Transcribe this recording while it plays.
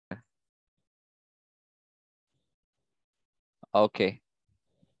Okay.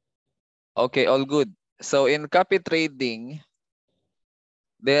 Okay, all good. So in copy trading,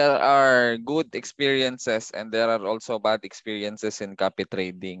 there are good experiences and there are also bad experiences in copy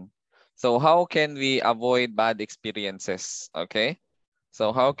trading. So how can we avoid bad experiences? Okay.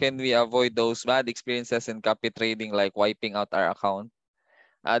 So how can we avoid those bad experiences in copy trading, like wiping out our account?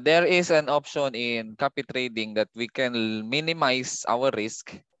 There is an option in copy trading that we can minimize our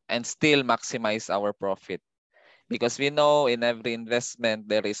risk and still maximize our profit. Because we know in every investment,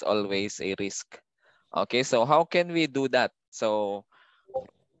 there is always a risk. Okay, so how can we do that? So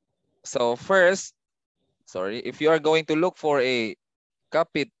first, sorry, if you are going to look for a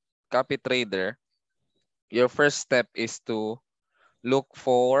copy, copy trader, your first step is to look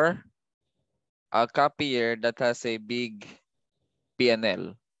for a copier that has a big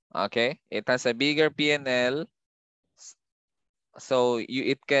PNL. Okay, it has a bigger PNL, so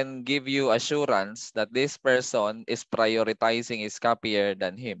it can give you assurance that this person is prioritizing his copier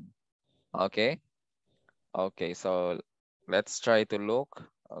than him. Okay. Okay, so let's try to look.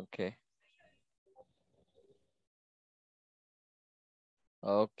 Okay.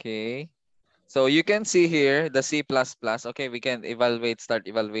 Okay. So you can see here the C++. Okay, we can start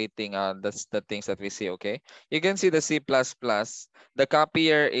evaluating the things that we see. Okay. You can see the C++. The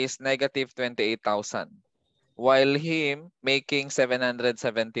copier is negative 28,000, while him making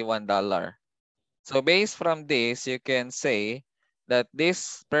 $771. So based from this, you can say that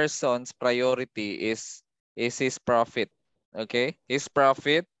this person's priority is his profit. Okay, his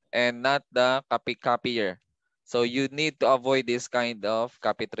profit and not the copier. So you need to avoid this kind of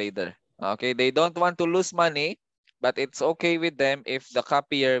copy trader. Okay, they don't want to lose money, but it's okay with them if the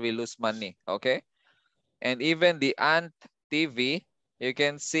copier will lose money. Okay, and even the Ant TV, you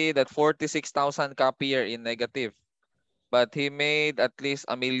can see that 46,000 copier in negative, but he made at least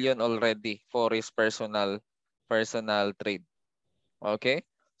a million already for his personal trade. Okay,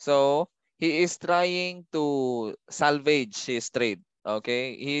 so he is trying to salvage his trade.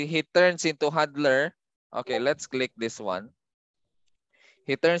 Okay, he turns into hodler. Okay, let's click this one.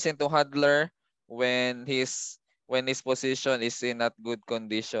 He turns into hodler when his position is in not good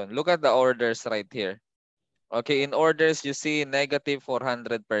condition. Look at the orders right here. Okay, in orders you see negative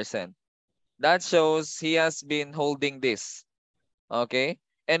 400%. That shows he has been holding this. Okay.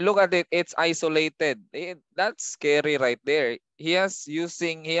 And look at it, it's isolated. That's scary right there. He has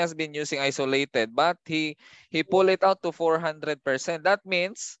been using isolated, but he pull it out to 400%. That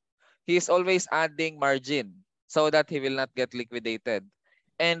means he's always adding margin so that he will not get liquidated.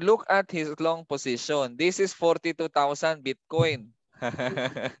 And look at his long position. This is 42,000 Bitcoin.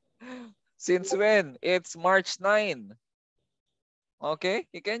 Since when? It's March 9. Okay,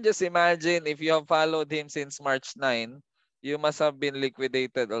 you can just imagine if you have followed him since March 9, you must have been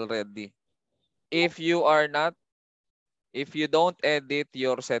liquidated already. If you are not, if you don't edit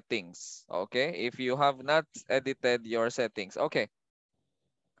your settings, okay? If you have not edited your settings, okay.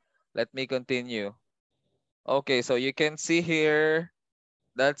 Let me continue. Okay, so you can see here,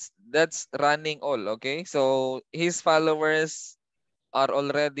 that's running all, okay? So his followers are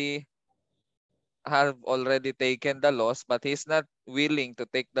already have already taken the loss, but he's not willing to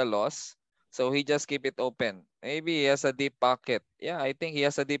take the loss. So he just keep it open. Maybe he has a deep pocket. Yeah, I think he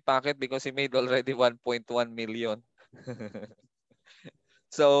has a deep pocket because he made already 1.1 million.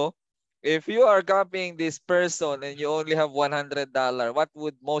 So if you are copying this person and you only have $100, what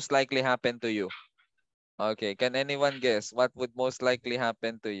would most likely happen to you? Okay, can anyone guess what would most likely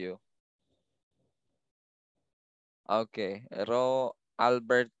happen to you? Okay, Ro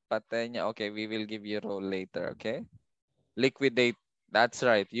Albert Patenya. Okay, we will give you Ro later, okay? Liquidate. That's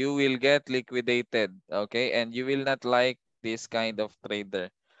right. You will get liquidated. Okay. And you will not like this kind of trader.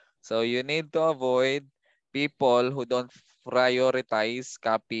 So you need to avoid people who don't prioritize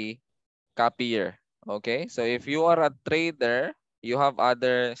copier. Okay. So if you are a trader, you have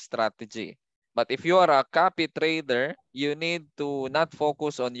other strategy. But if you are a copy trader, you need to not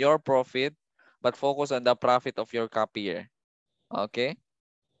focus on your profit, but focus on the profit of your copier. Okay.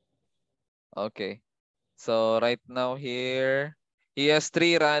 Okay. So right now here, he has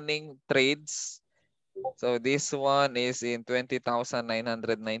 3 running trades. So this one is in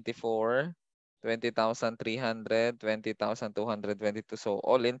 20,994, 20,300, 20,222. So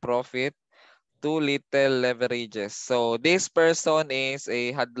all in profit, 2 little leverages. So this person is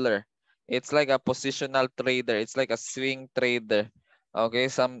a hodler. It's like a positional trader. It's like a swing trader. Okay,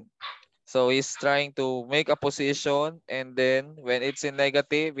 so he's trying to make a position, and then when it's in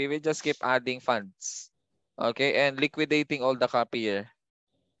negative, we will just keep adding funds. Okay, and liquidating all the copier.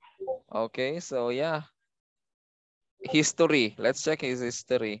 Okay, so yeah. History. Let's check his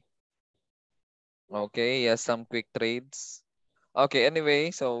history. Okay, he has some quick trades. Okay,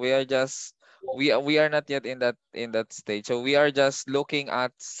 anyway, so we are not yet in that stage. So we are just looking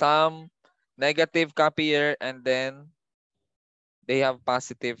at some negative copy here, and then they have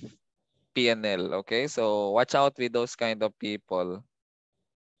positive PNL. Okay, so watch out with those kind of people.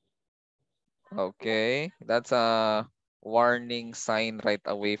 Okay, that's a warning sign right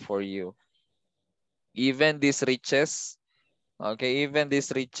away for you. Even these riches, okay, even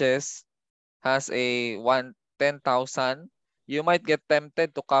these riches has a 10,000, you might get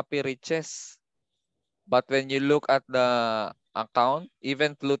tempted to copy riches. But when you look at the account,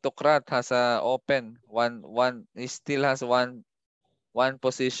 even Plutocrat has a open one. He still has one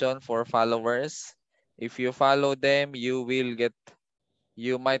position for followers. If you follow them, you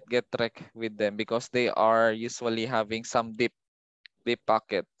might get wrecked with them because they are usually having some deep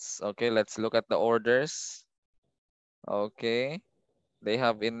pockets. Okay, let's look at the orders. Okay, they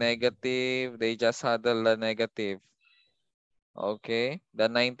have in negative. They just handle the negative. Okay, the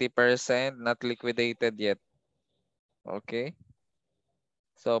 90% not liquidated yet. Okay,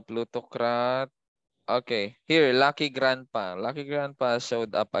 so Plutocrat. Okay, here, Lucky Grandpa. Lucky Grandpa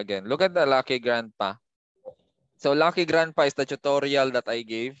showed up again. Look at the Lucky Grandpa. So Lucky Grandpa is the tutorial that I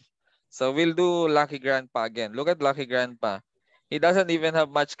gave. So we'll do Lucky Grandpa again. Look at Lucky Grandpa. He doesn't even have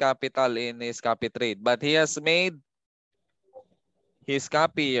much capital in his copy trade, but he has made his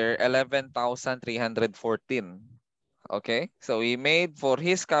copy year 11,314. Okay, so he made for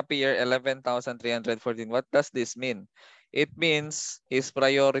his copy year 11,314. What does this mean? It means his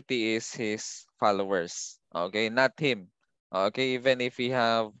priority is his followers. Okay, not him. Okay, even if he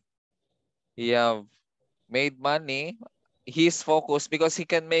have made money, he's focused because he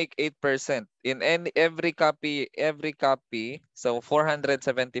can make 8% in every copy. So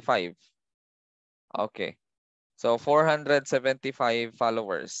 475. Okay. So 475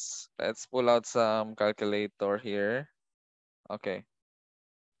 followers. Let's pull out some calculator here. Okay.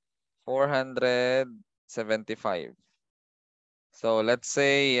 475. So let's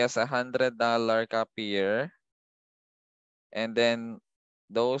say he has $100 copier, and then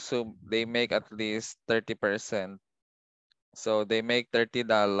those who they make at least 30%. So they make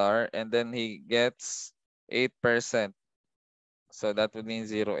 $30 and then he gets 8%. So that would mean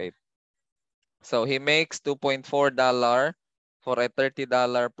 0.8. So he makes $2.4 for a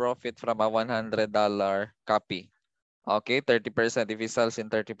 $30 profit from a $100 copy. Okay, 30% if he sells in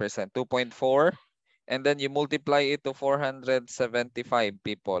 30%, 2.4, and then you multiply it to 475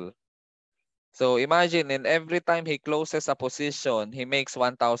 people. So imagine in every time he closes a position, he makes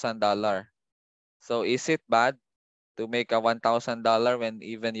 $1,000. So is it bad to make a $1,000 when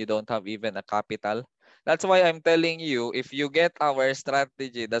even you don't have even a capital? That's why I'm telling you, if you get our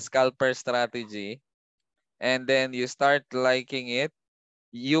strategy, the scalper strategy, and then you start liking it,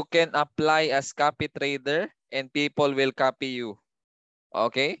 you can apply as copy trader and people will copy you.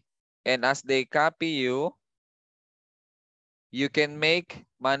 Okay? And as they copy you, you can make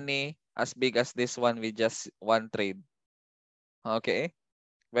money as big as this one with just one trade. Okay?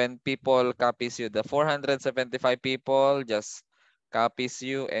 When people copies you, the 475 people just copies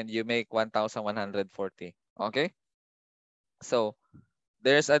you and you make 1,140. Okay? So,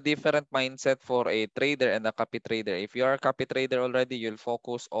 there's a different mindset for a trader and a copy trader. If you are a copy trader already, you'll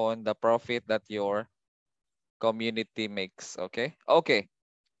focus on the profit that your community makes. Okay? Okay.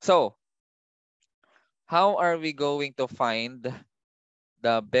 So, how are we going to find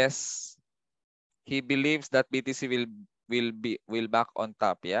the best? He believes that BTC will back on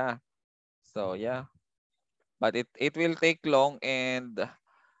top. Yeah. So, yeah. But it will take long and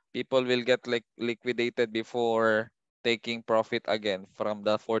people will get like liquidated before taking profit again from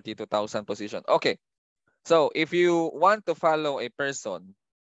the 42,000 position. Okay. So if you want to follow a person,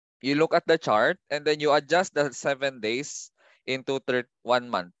 you look at the chart and then you adjust the 7 days into 1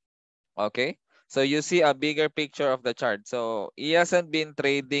 month. Okay. So you see a bigger picture of the chart. So he hasn't been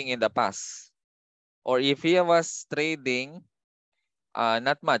trading in the past. Or if he was trading,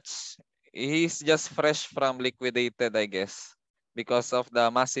 not much. He's just fresh from liquidated, I guess, because of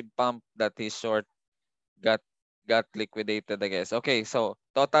the massive pump that his short got got liquidated, I guess. Okay, so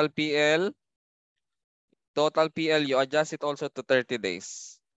total PL, you adjust it also to 30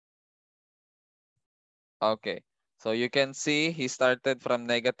 days. Okay, so you can see he started from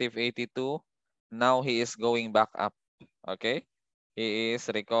negative 82. Now he is going back up. Okay, he is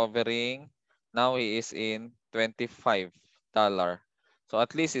recovering. Now he is in $25. So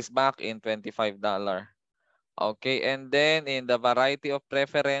at least he's back in $25. Okay, and then in the variety of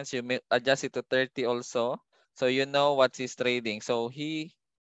preference, you may adjust it to 30 also. So you know what he's trading. So he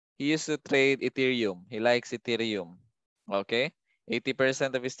used to trade Ethereum. He likes Ethereum. Okay,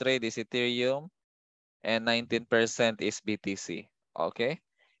 80% of his trade is Ethereum. and 19% is BTC. Okay?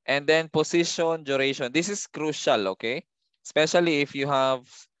 And then position duration. This is crucial, okay? Especially if you have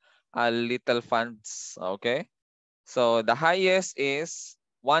a little funds, okay? So the highest is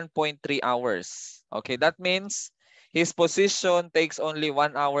 1.3 hours. Okay, that means his position takes only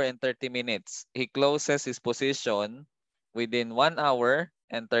 1 hour and 30 minutes. He closes his position within 1 hour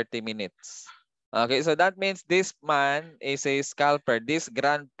and 30 minutes. Okay, so that means this man is a scalper. This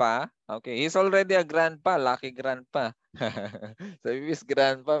grandpa, okay, he's already a grandpa, lucky grandpa. So if he's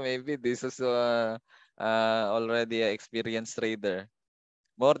grandpa, maybe this is already an experienced trader.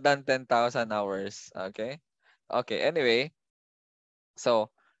 More than 10,000 hours. Okay. Okay. Anyway, so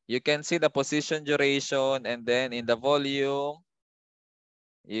you can see the position duration, and then in the volume,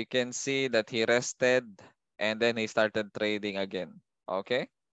 you can see that he rested and then he started trading again. Okay.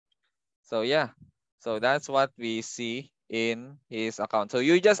 So yeah. So that's what we see in his account. So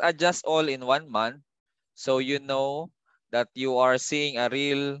you just adjust all in 1 month so you know that you are seeing a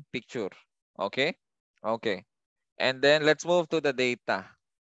real picture. Okay. Okay. And then let's move to the data.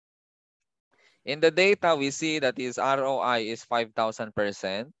 In the data, we see that his ROI is 5,000%.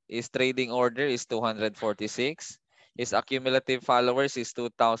 His trading order is 246. His accumulative followers is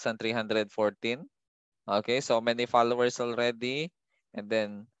 2,314. Okay, so many followers already. And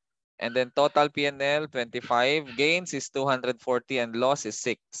then total PNL 25. Gains is 240 and loss is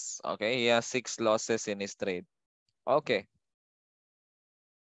 6. Okay, he has 6 losses in his trade. Okay.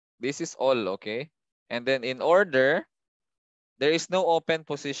 This is all, okay? And then in order, there is no open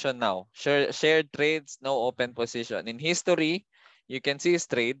position now. Shared trades, no open position. In history, you can see his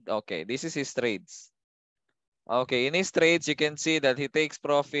trade. Okay, this is his trades. Okay, in his trades, you can see that he takes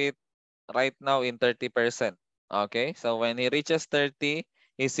profit right now in 30%. Okay, so when he reaches 30,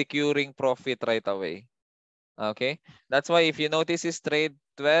 he's securing profit right away. Okay, that's why if you notice his trade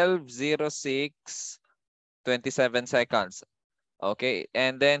 12:06, 27 seconds. Okay,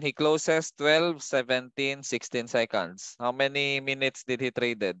 and then he closes 12, 17, 16 seconds. How many minutes did he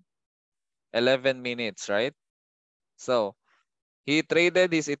traded? 11 minutes, right? So he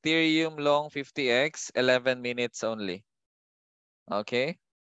traded his Ethereum long 50x 11 minutes only. Okay.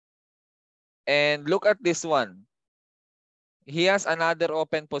 And look at this one. He has another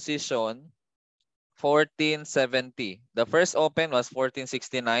open position 1470. The first open was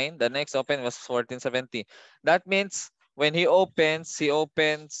 1469. The next open was 1470. That means when he opens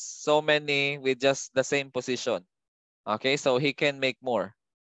so many with just the same position. Okay, so he can make more.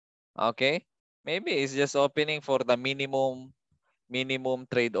 Okay. Maybe it's just opening for the minimum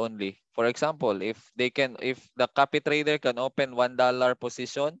trade only. For example, if the copy trader can open $1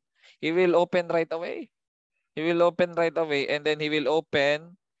 position, he will open right away. He will open right away, and then he will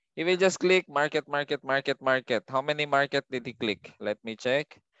just click market, market, market, market. How many market did he click? Let me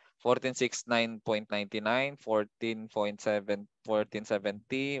check. 1469.99, 14.7,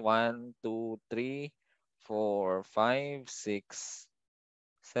 1470, 1, 2, 3, 4, 5, 6,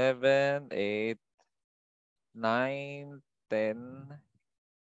 7, 8, 9, 10.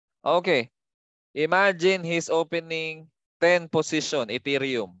 Okay. Imagine he's opening 10 position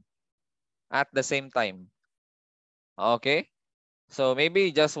Ethereum at the same time. Okay? So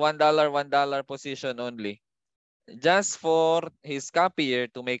maybe just $1 position only. Just for his copier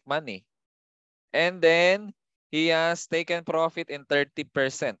to make money. And then he has taken profit in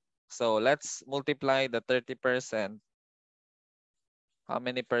 30%. So let's multiply the 30%. How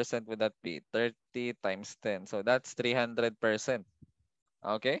many percent would that be? 30 times 10. So that's 300%.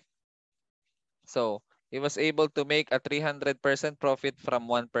 Okay? So he was able to make a 300% profit from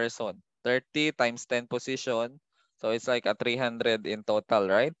one person. 30 times 10 position. So it's like a 300 in total,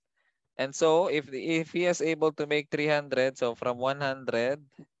 right? And so if he is able to make 300, so from 100,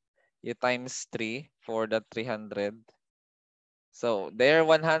 you times 3 for the 300. So their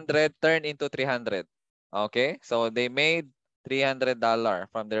 100 turned into 300. Okay? So they made $300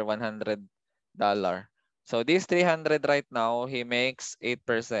 from their $100. So this 300 right now, he makes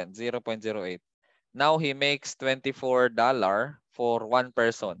 8%, 0.08. Now he makes $24 for one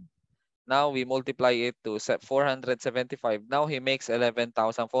person. Now we multiply it to 475. Now he makes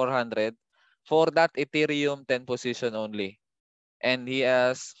 11,400 for that Ethereum 10 position only. And he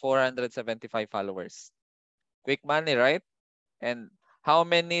has 475 followers. Quick money, right? And how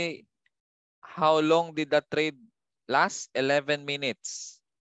long did that trade last? 11 minutes.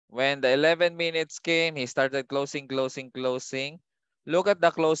 When the 11 minutes came, he started closing, closing, closing. Look at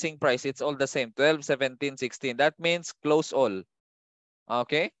the closing price. It's all the same. 12, 17, 16. That means close all.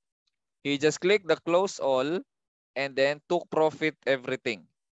 Okay? He just clicked the close all and then took profit everything.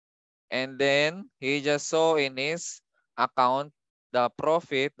 And then he just saw in his account the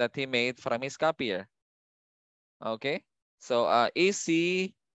profit that he made from his copier. Okay. So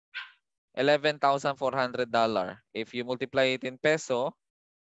easy $11,400. If you multiply it in peso,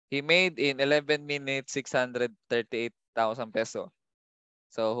 he made in 11 minutes 638,000 peso.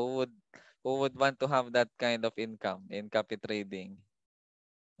 So who would want to have that kind of income in copy trading?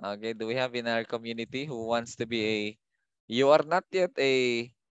 Okay, do we have in our community who wants to be a you are not yet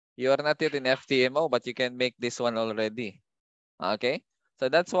a you are not yet in FTMO, but you can make this one already. Okay? So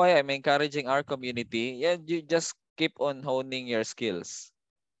that's why I'm encouraging our community. Yeah, you just keep on honing your skills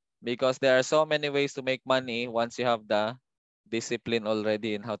because there are so many ways to make money once you have the discipline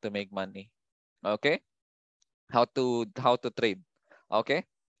already in how to make money. Okay? How to trade. Okay?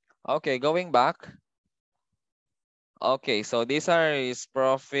 Okay, going back. Okay, so these are his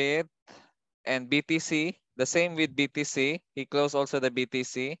profit and BTC. The same with BTC. He closed also the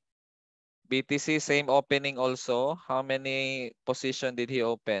BTC. BTC, same opening also. How many position did he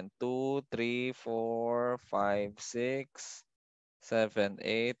open? 2, 3, 4, 5, 6, 7,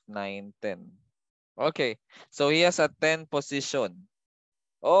 8, 9, 10. Okay, so he has a 10 position.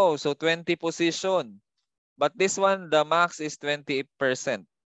 Oh, so 20 position. But this one, the max is 20%.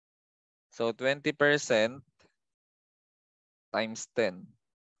 So 20% times 10.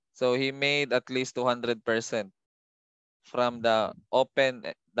 So he made at least 200% from the open,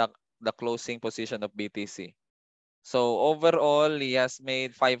 the closing position of BTC. So overall, he has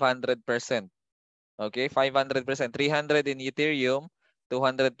made 500%. Okay, 500%, 300 in Ethereum,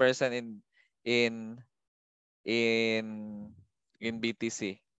 200% in in in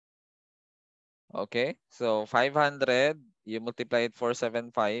BTC. Okay, so 500, you multiply it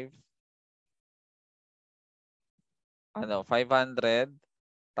 475. Ano, 500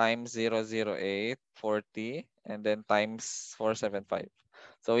 times 008, 40, and then times 475.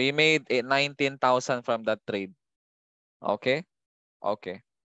 So he made 19,000 from that trade. Okay, okay.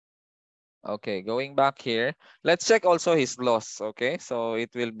 Okay, going back here, let's check also his loss. Okay, so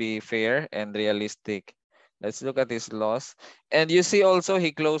it will be fair and realistic. Let's look at his loss. And you see also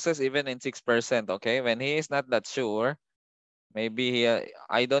he closes even in 6%. Okay, when he is not that sure, maybe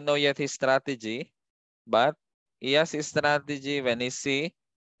I don't know yet his strategy, but he has his strategy when he see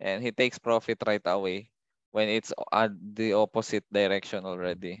and he takes profit right away when it's at the opposite direction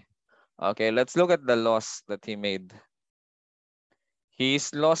already. Okay, let's look at the loss that he made.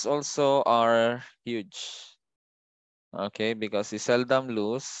 His loss also are huge. Okay, because he seldom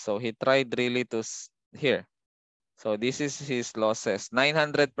lose. So he tried really to here. So this is his losses.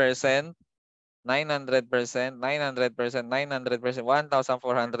 900%, 900%, 900%, 900%,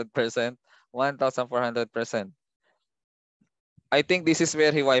 1,400%, 1,400%. I think this is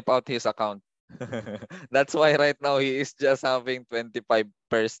where he wiped out his account. That's why right now he is just having 25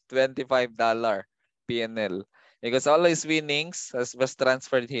 PNL because all his winnings was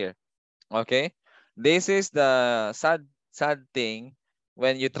transferred here. Okay, this is the sad thing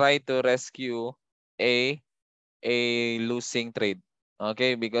when you try to rescue a losing trade.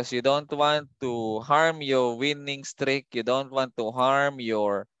 Okay, because you don't want to harm your winning streak. You don't want to harm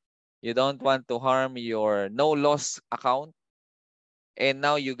your no loss account. And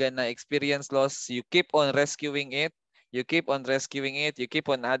now you're gonna experience loss. You keep on rescuing it. You keep on rescuing it. You keep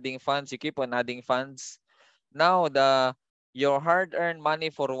on adding funds. You keep on adding funds. Now your hard-earned money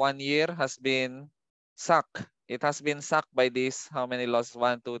for 1 year has been sucked. It has been sucked by this. How many losses?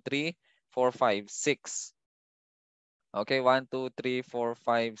 1, 2, 3, 4, 5, 6. Okay, 1, 2, 3, 4,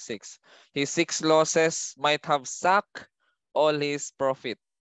 5, 6. His 6 losses might have sucked all his profit.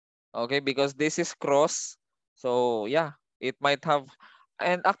 Okay, because this is cross. So yeah, it might have,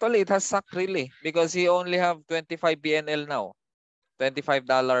 and actually it has sucked really because he only have 25 PNL now. $25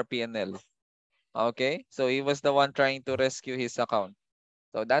 PNL. Okay, so he was the one trying to rescue his account.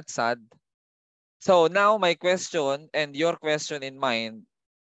 So that's sad. So now my question and your question in mind,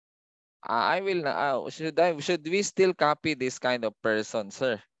 I will should we still copy this kind of person,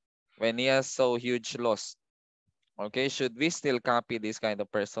 sir, when he has so huge loss? Okay, should we still copy this kind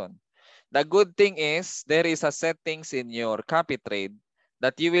of person? The good thing is there is a settings in your copy trade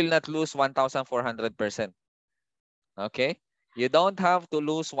that you will not lose 1,400%. Okay, you don't have to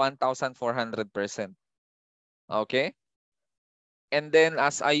lose 1,400%. Okay, and then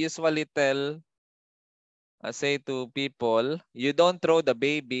as I usually say to people, you don't throw the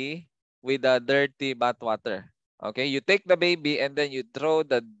baby with the dirty bath water. Okay, you take the baby and then you throw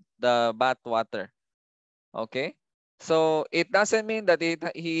the bath water. Okay, so it doesn't mean that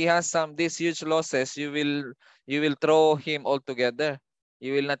he has these huge losses. You will throw him altogether.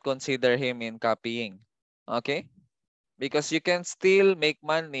 You will not consider him in copying. Okay, because you can still make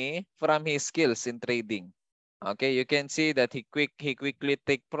money from his skills in trading. Okay, you can see that he quickly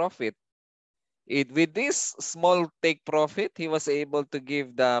take profit With this small take profit, he was able to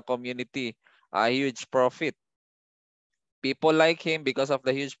give the community a huge profit. People like him because of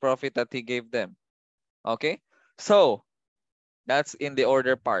the huge profit that he gave them. Okay, so that's in the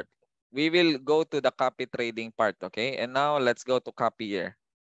order part. We will go to the copy trading part. Okay, and now let's go to copier.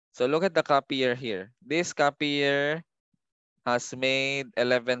 So look at the copier here. This copier has made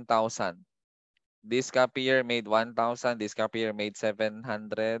 11,000. This copier made 1,000. This copier made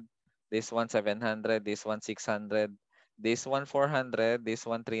 700. This one 700. This one 600. This one 400. This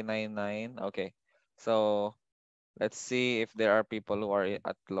one 399. Okay. So let's see if there are people who are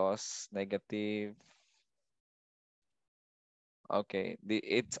at loss, negative. Okay.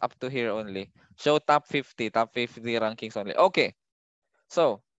 It's up to here only. Show top 50 rankings only. Okay.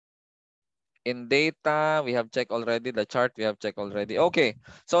 So in data, we have checked already. The chart, we have checked already. Okay.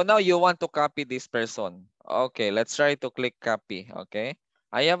 So now you want to copy this person. Okay, let's try to click copy. Okay.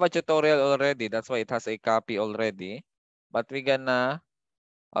 I have a tutorial already. That's why it has a copy already. But we gonna,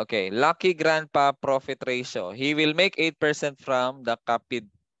 okay, lucky grandpa profit ratio. He will make 8% from the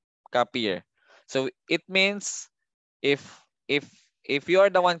copier. So it means if if if you are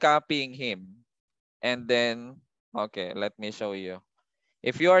the one copying him, and then, okay, let me show you.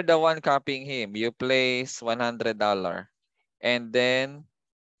 If you are the one copying him, you place $100 and then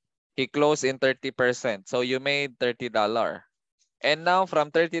he closed in 30%. So you made $30. And now from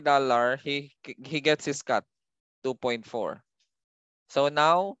 $30, he gets his cut, 2.4. So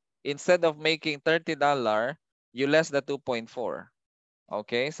now instead of making $30, you less the 2.4.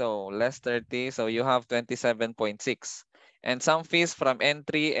 Okay, so less 30, so you have 27.6. And some fees from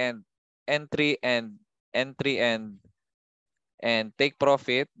entry and entry and take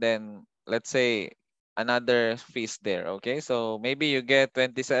profit, then let's say another fees there. Okay, so maybe you get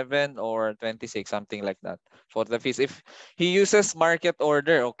 27 or 26, something like that for the fees. If he uses market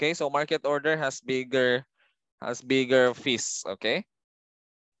order, okay, so market order has bigger fees. Okay.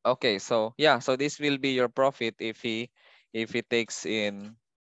 Okay, so yeah, so this will be your profit if he takes in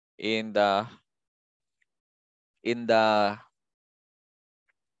the in the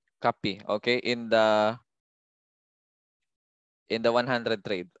copy. Okay, in the 100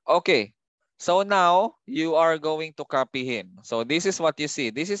 trade. Okay. So now you are going to copy him. So this is what you see.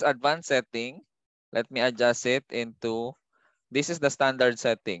 This is advanced setting. Let me adjust it into, this is the standard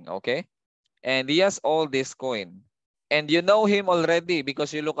setting. Okay. And he has all this coin. And you know him already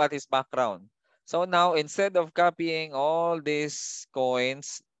because you look at his background. So now instead of copying all these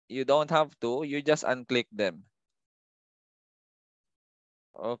coins, you don't have to. You just unclick them.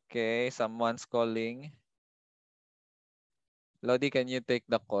 Okay. Someone's calling. Lodi, can you take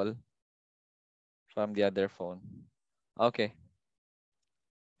the call from the other phone? Okay.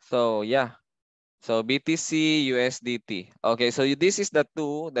 So yeah. So BTC, USDT. Okay, so this is the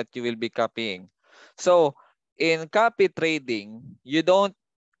two that you will be copying. So in copy trading, you don't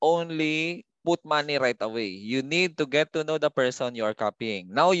only put money right away. You need to get to know the person you are copying.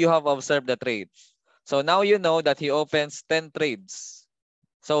 Now you have observed the trades. So now you know that he opens 10 trades.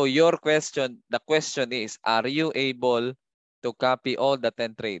 So the question is, are you able to copy all the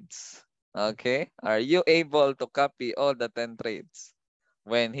 10 trades? Okay, are you able to copy all the 10 trades?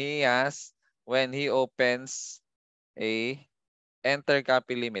 When he opens a enter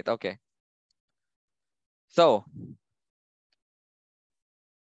copy limit. Okay. So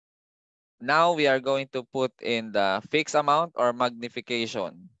now we are going to put in the fixed amount or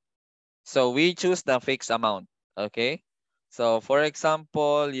magnification. So we choose the fixed amount. Okay. So for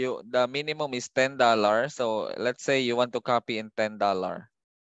example, the minimum is $10. So let's say you want to copy in $10.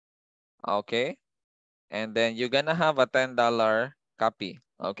 Okay. And then you're gonna have a $10 copy.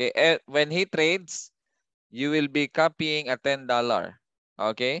 Okay. And when he trades, you will be copying a $10.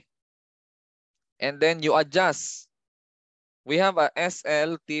 Okay. And then you adjust. We have a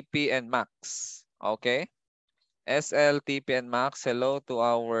SL, TP, and Max. Okay. SL, TP, and Max. Hello to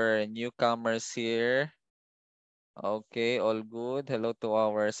our newcomers here. Okay, all good. Hello to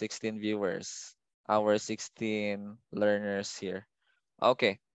our 16 viewers. Our 16 learners here.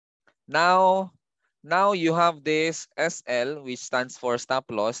 Okay. Now, now you have this SL, which stands for stop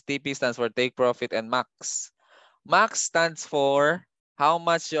loss. TP stands for take profit, and Max. Max stands for how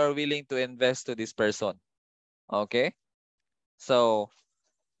much you're willing to invest to this person. Okay. So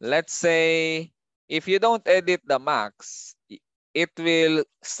let's say if you don't edit the max, it will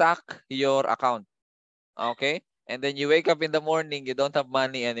suck your account. Okay. And then you wake up in the morning, you don't have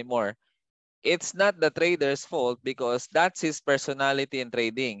money anymore. It's not the trader's fault because that's his personality in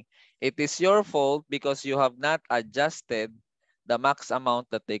trading. It is your fault because you have not adjusted the max amount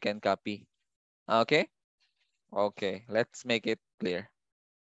that they can copy. Okay. Okay. Let's make it clear.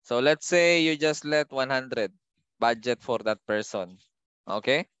 So let's say you just let 100 budget for that person.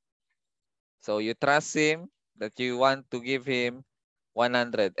 Okay? So you trust him that you want to give him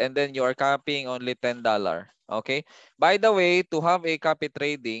 100 and then you are copying only $10. Okay? By the way, to have a copy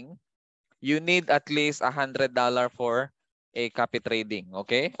trading, you need at least $100 for a copy trading.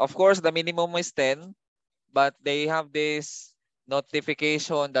 Okay? Of course, the minimum is 10, but they have this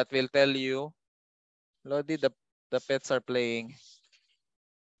notification that will tell you, Lodi, the pets are playing.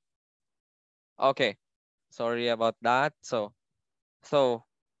 Okay. Sorry about that. So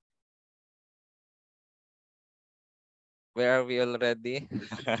where are we already?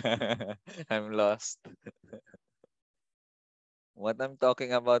 I'm lost. What I'm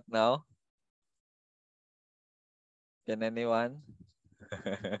talking about now? Can anyone?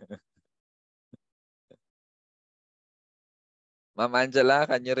 Ma'am Angela,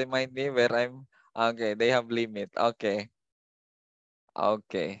 can you remind me where I'm? Okay, they have limit. Okay.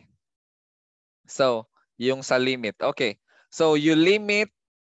 Okay. So, yung sa limit. Okay. So, you limit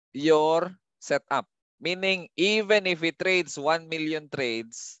your setup. Meaning, even if it trades 1 million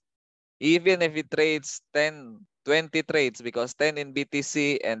trades, even if it trades 10, 20 trades, because 10 in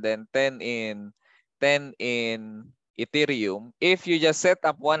BTC and then 10 in Ethereum, if you just set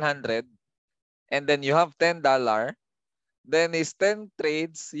up 100 and then you have $10, then is 10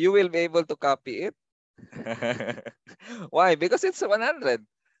 trades, you will be able to copy it. Why? Because it's 100.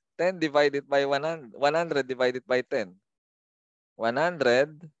 10 divided by 100, 100 divided by 10.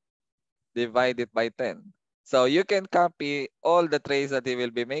 100 divided by 10. So you can copy all the trades that he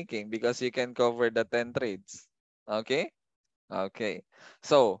will be making because you can cover the 10 trades. Okay? Okay.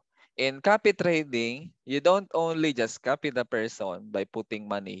 So, in copy trading, you don't only just copy the person by putting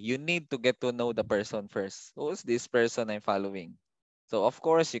money. You need to get to know the person first. Who's this person I'm following? So, of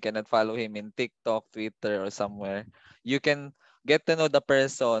course, you cannot follow him in TikTok, Twitter, or somewhere. You can get to know the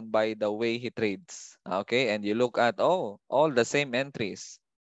person by the way he trades. Okay? And you look at, oh, all the same entries,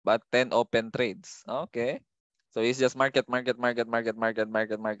 but 10 open trades. Okay? So he's just market, market, market, market, market,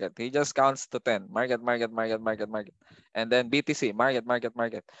 market, market. He just counts to 10. Market, market, market, market, market. And then BTC, market, market,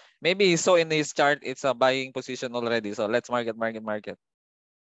 market. Maybe he saw in his chart, it's a buying position already. So let's market, market, market.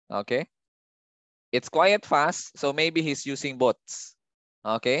 Okay. It's quite fast. So maybe he's using bots.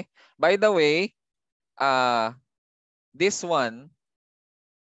 Okay. By the way, uh, this one,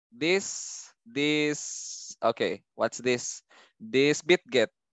 okay, what's this? This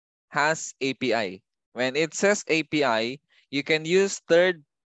Bitget has API. When it says API, you can use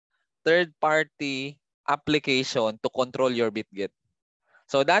third-party application to control your Bitget.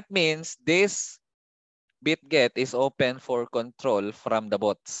 So that means this Bitget is open for control from the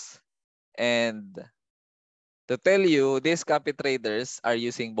bots. And to tell you, these copy traders are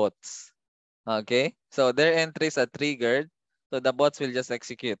using bots. Okay? So their entries are triggered, so the bots will just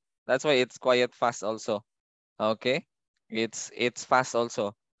execute. That's why it's quite fast also. Okay? It's fast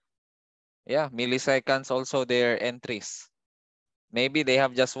also. Yeah, milliseconds also their entries. Maybe they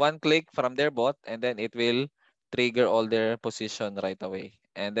have just one click from their bot and then it will trigger all their position right away.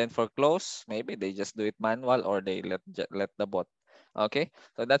 And then for close, maybe they just do it manual or they let the bot. Okay,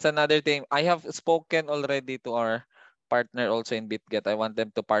 so that's another thing. I have spoken already to our partner also in Bitget. I want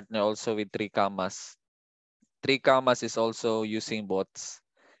them to partner also with 3 Commas. 3 Commas is also using bots.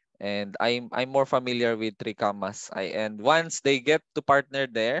 And I'm more familiar with 3 Commas. And once they get to partner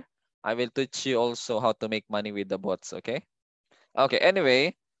there, I will teach you also how to make money with the bots. Okay. Okay,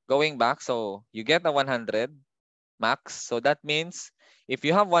 anyway, going back, so you get a 100 max. So that means if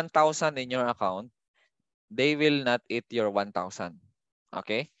you have 1,000 in your account, they will not eat your 1,000.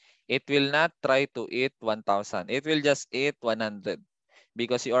 Okay? It will not try to eat 1,000. It will just eat 100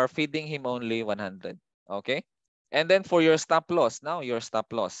 because you are feeding him only 100. Okay? And then for your stop loss, now your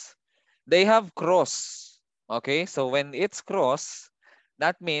stop loss. They have cross. Okay? So when it's cross,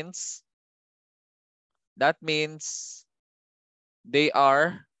 that means they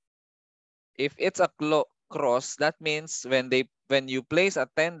are, if it's a cross, that means when you place a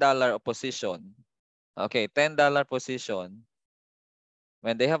 $10 position, okay, $10 position,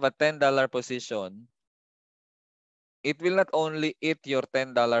 when they have a $10 position, it will not only eat your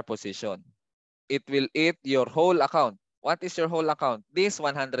 $10 position. It will eat your whole account. What is your whole account? This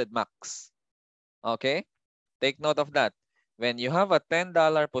 100 max. Okay? Take note of that. When you have a $10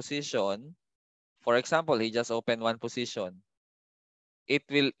 position, for example, he just opened one position, it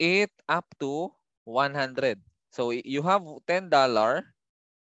will eat up to 100. So you have $10.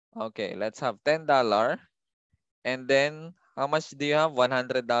 Okay, let's have $10. And then how much do you have?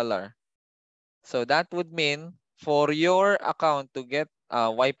 $100. So that would mean for your account to get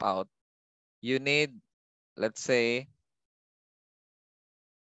wipe out, you need, let's say,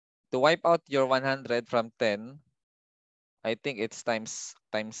 To wipe out your 100 from 10, I think it's times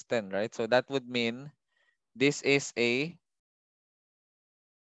 10, right? So that would mean this is a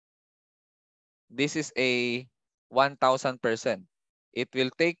 1,000%. It will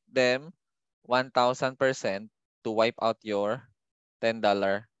take them 1,000% to wipe out your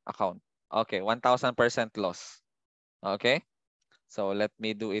 $10 account. Okay, 1,000% loss. Okay, so let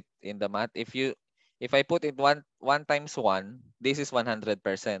me do it in the math. If I put it 1 times 1, this is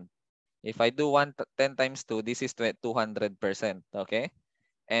 100%. If I do 10 times 2, this is 200%. Okay,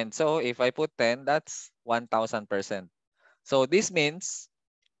 and so if I put 10, that's 1,000%. So this means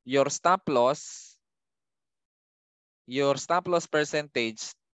your stop loss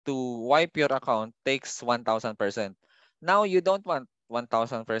percentage to wipe your account takes 1,000%. Now you don't want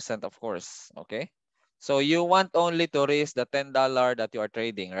 1,000%, of course. Okay. So you want only to raise the $10 that you are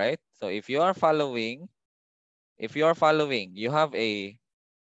trading, right? So if you are following, you have a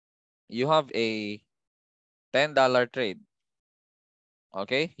 $10 trade.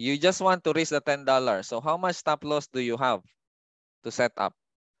 Okay. You just want to raise the $10. So how much stop loss do you have to set up?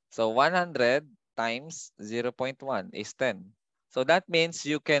 So 100 times 0.1 is 10. So that means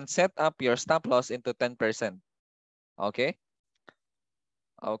you can set up your stop loss into 10%. Okay?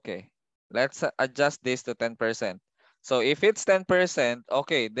 Okay. Let's adjust this to 10%. So if it's 10%,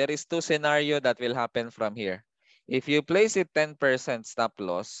 okay, there is two scenario that will happen from here. If you place it 10% stop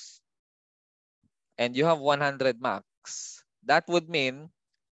loss and you have 100 max, that would mean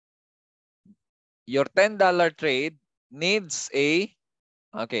your $10 trade needs your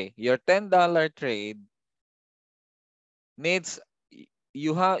 $10 trade needs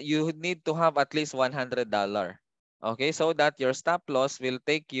you need to have at least $100. Okay, so that your stop loss will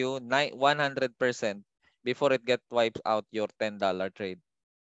take you 100% before it get wiped out your $10 trade.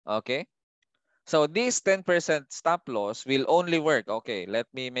 Okay, so this 10% stop loss will only work. Okay, let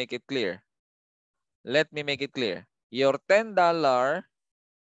me make it clear. Your $10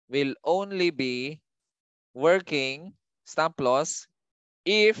 will only be working stop loss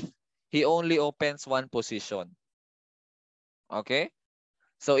if he only opens one position. Okay,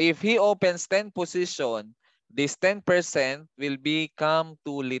 so if he opens 10 position, this 10% will become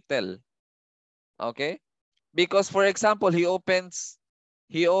too little. Okay? Because for example, he opens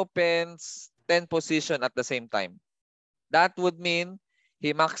 10 position at the same time. That would mean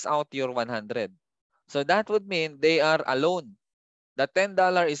he max out your 100. So that would mean they are alone. The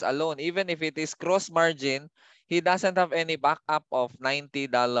 $10 is alone. Even if it is cross margin, he doesn't have any backup of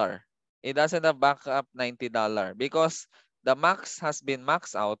 $90. He doesn't have backup $90 because the max has been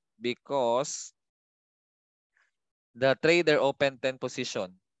maxed out because the trader opened 10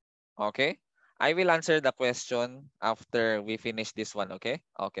 position. Okay? I will answer the question after we finish this one, okay?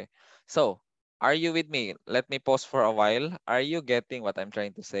 Okay. So, are you with me? Let me pause for a while. Are you getting what I'm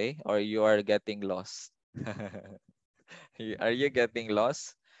trying to say or you are getting lost? Are you getting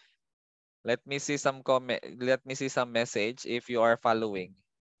lost? Let me see some comment. Let me see some message if you are following.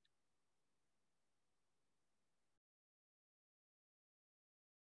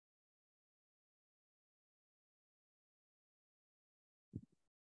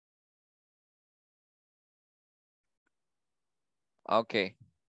 Okay.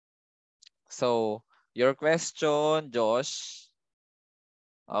 So, your question, Josh.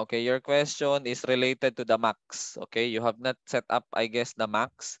 Okay, your question is related to the max. Okay, you have not set up, I guess, the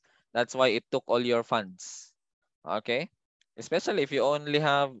max. That's why it took all your funds. Okay, especially if you only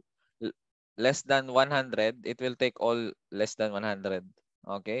have less than 100, it will take all less than 100.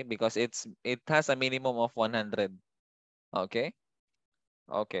 Okay, because it has a minimum of 100. Okay,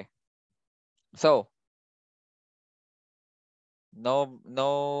 okay. So no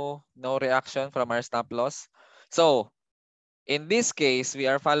reaction from our stop loss. So in this case, we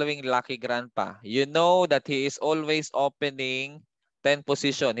are following Lucky Grandpa. You know that he is always opening 10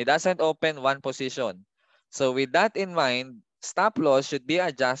 position. He doesn't open one position. So with that in mind, stop loss should be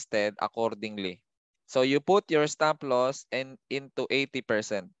adjusted accordingly. So you put your stop loss into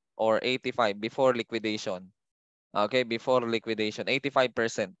 80% or 85 before liquidation. Okay, before liquidation,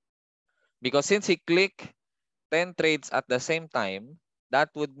 85%. Because since he clicked 10 trades at the same time, that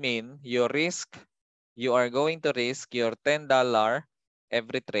would mean you are going to risk your $10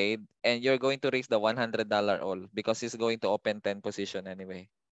 every trade and you're going to risk the $100 all because he's going to open 10 position anyway.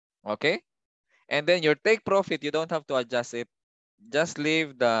 Okay? And then your take profit, you don't have to adjust it. Just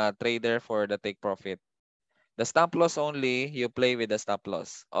leave the trader for the take profit. The stop loss only, you play with the stop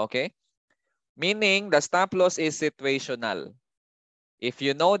loss. Okay? Meaning the stop loss is situational. If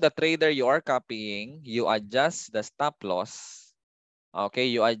you know the trader you are copying, you adjust the stop loss. Okay,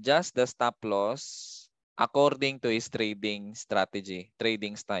 you adjust the stop loss according to his trading strategy,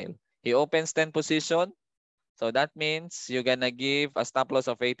 trading style. He opens 10 position. So that means you're gonna give a stop loss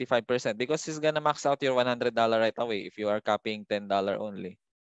of 85% because he's gonna max out your $100 right away if you are copying $10 only.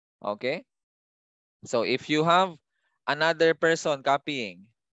 Okay? So if you have another person copying,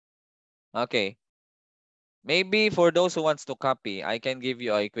 okay, maybe for those who wants to copy, I can give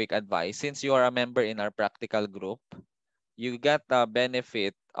you a quick advice. Since you are a member in our practical group, you got the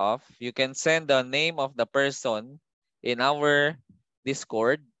benefit of you can send the name of the person in our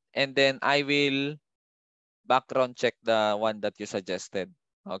Discord, and then I will background check the one that you suggested.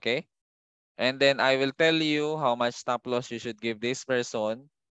 Okay? And then I will tell you how much stop loss you should give this person,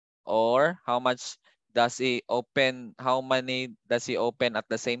 or how much does he open, how many does he open at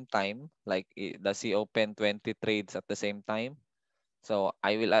the same time? Like, does he open 20 trades at the same time? So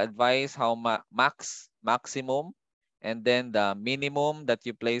I will advise how maximum, and then the minimum that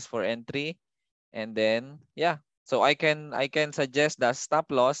you place for entry, and then yeah. So I can suggest the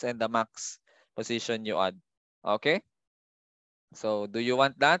stop loss and the max position you add. Okay? So do you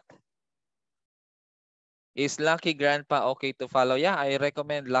want that? Is Lucky Grandpa okay to follow? Yeah, I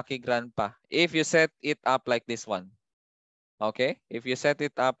recommend Lucky Grandpa if you set it up like this one. Okay? If you set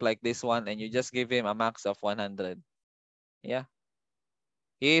it up like this one and you just give him a max of 100. Yeah.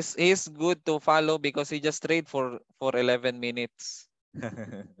 He's good to follow because he just trade for 11 minutes.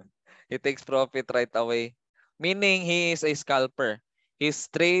 He takes profit right away. Meaning he is a scalper. His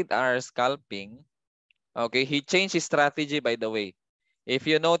trade are scalping. Okay, he changed his strategy by the way. If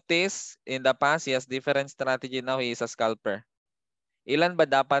you notice, in the past, he has different strategy. Now, he is a scalper. Ilan ba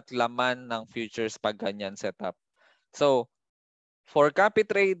dapat laman ng futures pag ganyan setup? So, for copy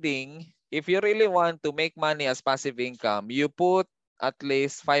trading, if you really want to make money as passive income, you put at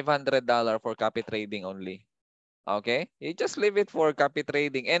least $500 for copy trading only. Okay? You just leave it for copy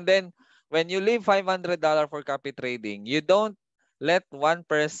trading. And then, when you leave $500 for copy trading, you don't let one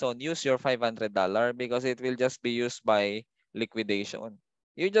person use your $500 because it will just be used by liquidation.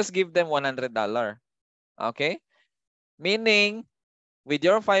 You just give them $100. Okay? Meaning, with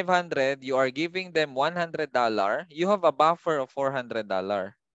your 500, you are giving them $100. You have a buffer of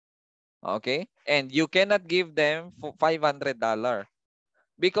 $400. Okay? And you cannot give them $500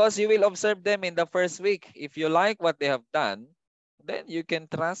 because you will observe them in the first week. If you like what they have done, then you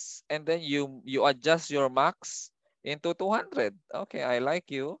can trust, and then you adjust your max into 200. Okay, I like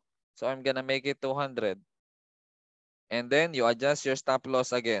you. So I'm going to make it 200. And then you adjust your stop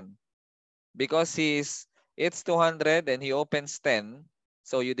loss again. Because it's 200 and he opens 10.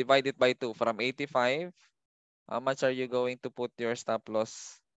 So you divide it by 2 from 85. How much are you going to put your stop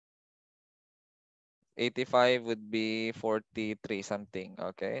loss? 85 would be 43 something.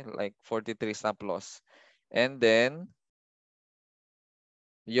 Okay, like 43 stop loss. And then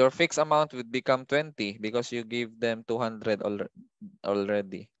your fixed amount would become 20 because you give them 200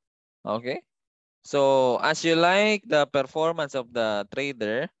 already. Okay. So as you like the performance of the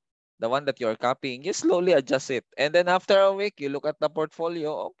trader, the one that you're copying, you slowly adjust it. And then after a week, you look at the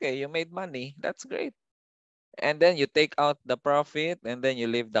portfolio. Okay, you made money. That's great. And then you take out the profit and then you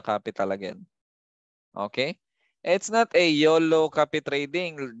leave the capital again. Okay? It's not a YOLO copy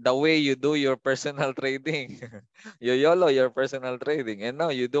trading the way you do your personal trading. You YOLO your personal trading. And now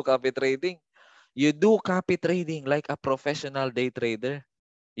you do copy trading. You do copy trading like a professional day trader.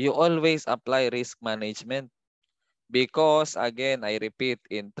 You always apply risk management. Because again, I repeat,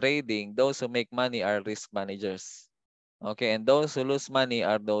 in trading, those who make money are risk managers. Okay, and those who lose money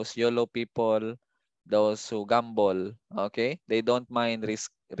are those YOLO people, those who gamble. Okay, they don't mind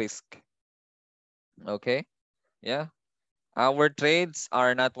risk. Okay, yeah. Our trades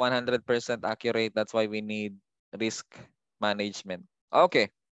are not 100% accurate. That's why we need risk management.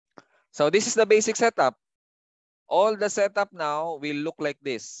 Okay, so this is the basic setup. All the setup now will look like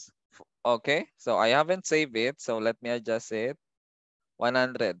this. Okay, so I haven't saved it, so let me adjust it.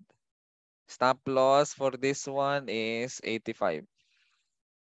 100. Stop loss for this one is 85.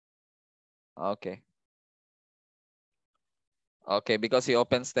 Okay. Okay, because he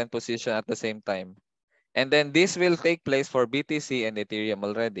opens 10 position at the same time. And then this will take place for BTC and Ethereum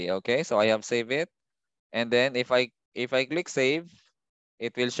already. Okay, so I have saved it. And then if I click save,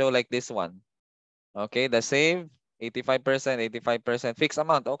 it will show like this one. Okay, the save 85%, 85% fixed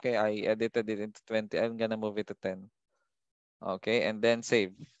amount. Okay, I edited it into 20. I'm gonna move it to 10. Okay, and then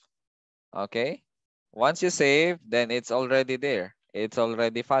save. Okay. Once you save, then it's already there. It's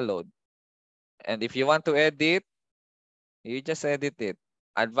already followed. And if you want to edit, you just edit it.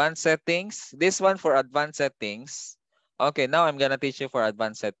 Advanced settings. This one for advanced settings. Okay, now I'm gonna teach you for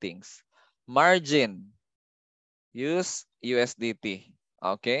advanced settings. Margin. Use USDT.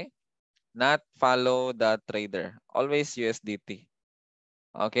 Okay. not follow the trader. Always USDT.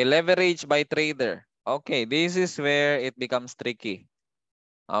 Okay, leverage by trader. Okay, this is where it becomes tricky.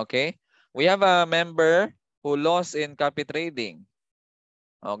 Okay, we have a member who lost in copy trading.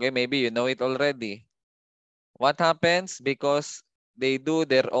 Okay, maybe you know it already. What happens? Because they do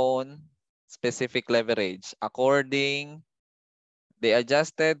their own specific leverage they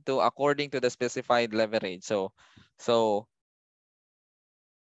adjusted to according to the specified leverage. So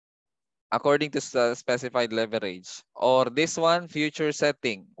according to specified leverage, or this one, future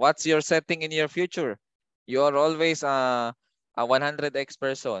setting. What's your setting in your future? You are always a 100x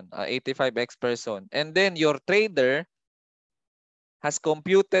person, a 85x person, and then your trader has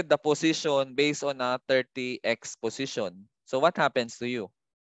computed the position based on a 30x position. So what happens to you?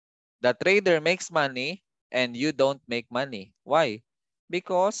 The trader makes money and you don't make money. Why?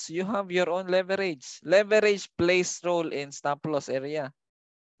 Because you have your own leverage. Leverage plays role in stop loss area.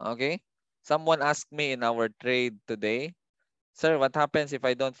 Okay? Someone asked me in our trade today, "Sir, what happens if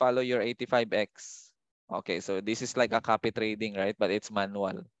I don't follow your 85x?" Okay, so this is like a copy trading, right? But it's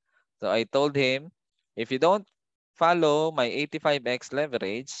manual. So I told him, if you don't follow my 85x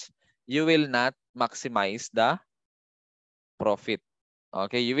leverage, you will not maximize the profit.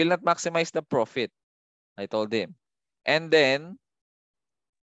 Okay, you will not maximize the profit. I told him. And then,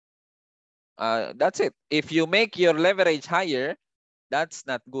 that's it. If you make your leverage higher, that's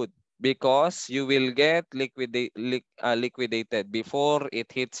not good because you will get liquidated before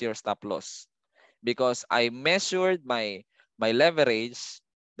it hits your stop loss. Because I measured my leverage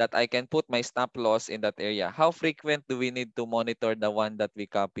that I can put my stop loss in that area. How frequent do we need to monitor the one that we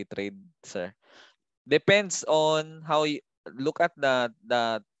copy trade, sir? Depends on how you look at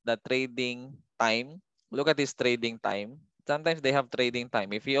the trading time. Look at his trading time. Sometimes they have trading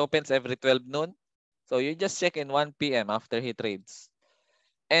time. If he opens every 12 noon, so you just check in 1 p.m. after he trades.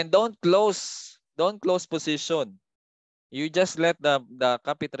 And don't close position. You just let the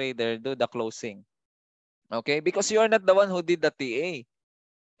copy trader do the closing. Okay? Because you are not the one who did the TA.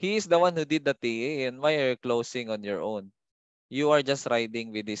 He is the one who did the TA, and why are you closing on your own? You are just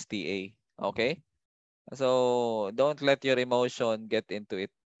riding with this TA. Okay? So don't let your emotion get into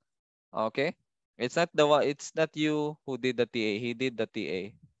it. Okay? It's not you who did the TA. He did the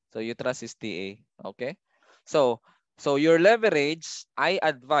TA. So you trust his TA. Okay? So your leverage, I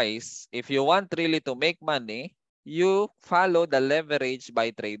advise, if you want really to make money, you follow the leverage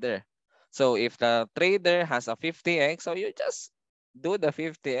by trader. So if the trader has a 50x, so you just do the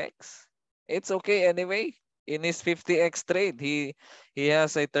 50x. It's okay anyway. In his 50x trade, he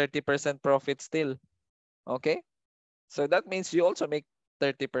has a 30% profit still. Okay? So that means you also make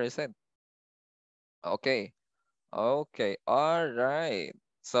 30%. Okay. Okay. All right.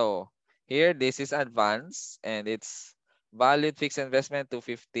 So here, this is advanced and it's valued fixed investment to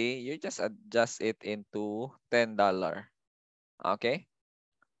 50. You just adjust it into $10. Okay.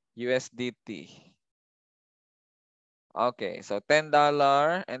 USDT. Okay. So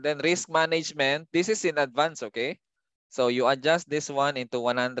 $10 and then risk management. This is in advance. Okay. So you adjust this one into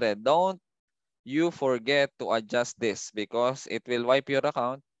 100. Don't you forget to adjust this because it will wipe your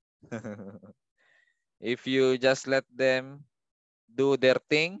account. If you just let them do their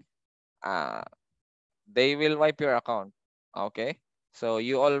thing, uh, they will wipe your account. Okay? So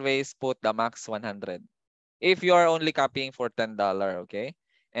you always put the max 100. If you are only copying for $10, okay?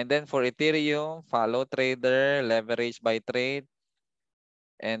 And then for Ethereum, follow trader, leverage by trade,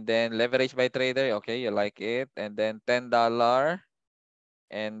 and then leverage by trader, okay, you like it. And then $10,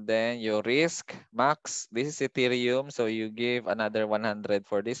 and then your risk max. This is Ethereum, so you give another 100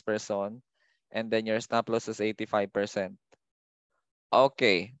 for this person, and then your stop loss is 85%.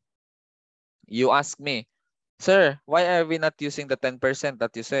 Okay, you ask me, "Sir, why are we not using the 10%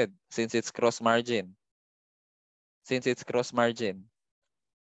 that you said since it's cross margin?" Since it's cross margin.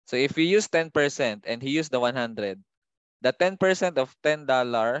 So if we use 10% and he used the 100, the 10% of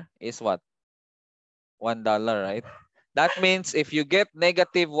 $10 is what? $1, right? That means if you get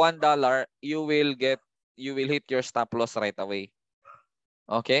negative $1, you will hit your stop loss right away.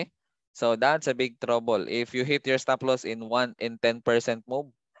 Okay? So that's a big trouble. If you hit your stop loss in 10%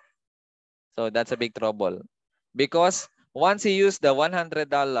 move, so that's a big trouble. Because once you use the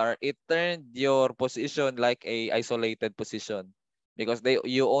 $100, it turned your position like a isolated position. Because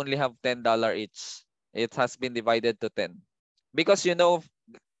you only have $10 each. It has been divided to 10. Because you know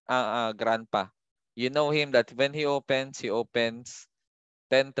grandpa. You know him that when he opens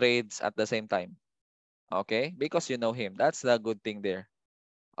 10 trades at the same time. Okay? Because you know him. That's the good thing there.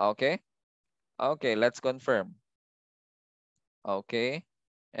 Okay? Okay, let's confirm. Okay.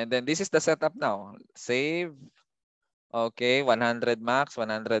 And then this is the setup now. Save. Okay, 100 max,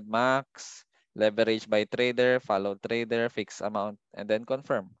 100 max, leverage by trader, follow trader, fixed amount, and then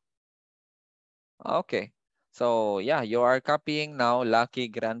confirm. Okay. So yeah, you are copying now Lucky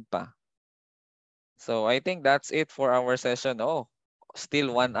Grandpa. So I think that's it for our session. Oh,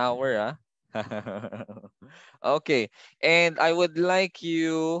 still 1 hour, huh? Okay. And I would like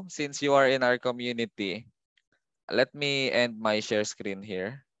you, since you are in our community, let me end my share screen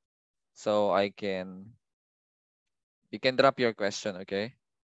here. So you can drop your question, okay?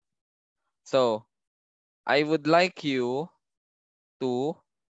 So I would like you to,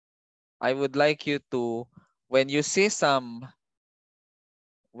 I would like you to, when you see some,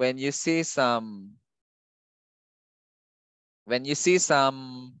 when you see some, when you see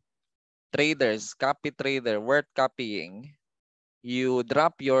some traders, copy trader, worth copying, you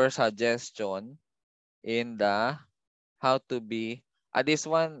drop your suggestion in the how to be, this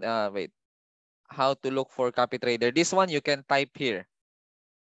one, wait, how to look for copy trader. This one you can type here,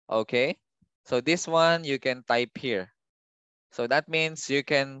 okay? So this one you can type here. So that means you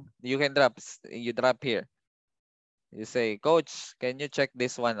can drop, you drop here. You say, Coach, can you check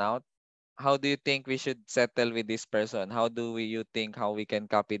this one out? How do you think we should settle with this person? How do you think how we can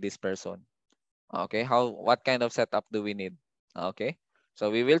copy this person? Okay, what kind of setup do we need? Okay, so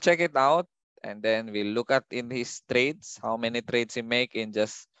we will check it out and then we'll look at in his trades, how many trades he make in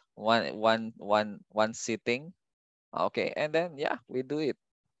just one sitting. Okay, and then yeah, we do it.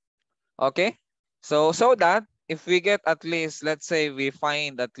 Okay, so that if we get at least, let's say we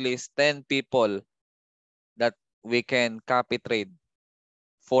find at least 10 people that we can copy trade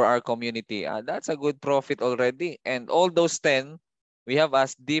for our community, that's a good profit already. And all those 10, we have a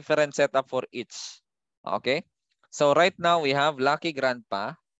different setup for each. Okay. So right now we have Lucky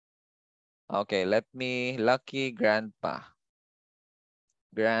Grandpa. Okay, let me Lucky Grandpa.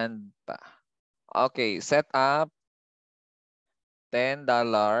 Grandpa. Okay, set up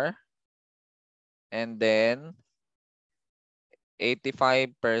 $10 and then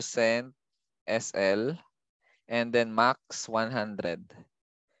 85% SL and then max 100.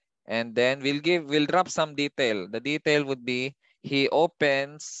 And then we'll drop some detail. The detail would be he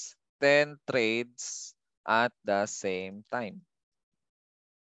opens 10 trades at the same time.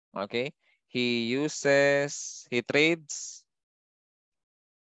 Okay? He trades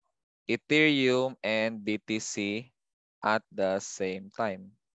Ethereum and BTC at the same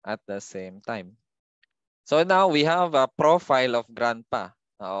time. At the same time. So now we have a profile of Grandpa.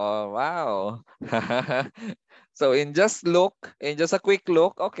 Oh, wow. So in just a quick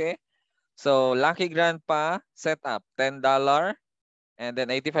look, okay. So Lucky Grandpa set up $10 and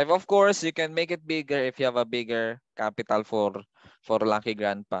then 85. Of course, you can make it bigger if you have a bigger capital for Lucky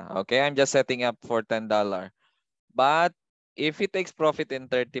Grandpa. Okay, I'm just setting up for $10. But if he takes profit in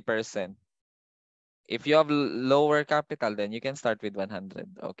 30%, if you have lower capital, then you can start with 100.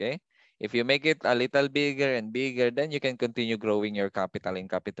 Okay, if you make it a little bigger and bigger, then you can continue growing your capital in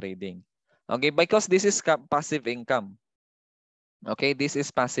copy trading. Okay, because this is passive income. Okay, this is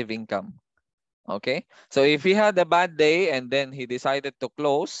passive income. Okay, so if he had a bad day and then he decided to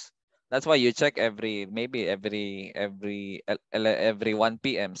close, that's why you check maybe every 1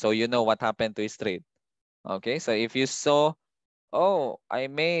 p.m. so you know what happened to his trade. Okay, so if you saw, oh, I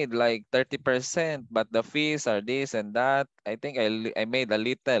made like 30%, but the fees are this and that, I think I made a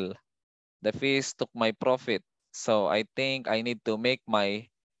little. The fees took my profit. So I think I need to make my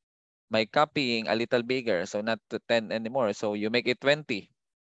copying a little bigger, so not to 10 anymore. So you make it 20.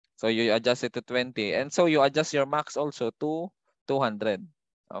 So you adjust it to 20. And so you adjust your max also to 200.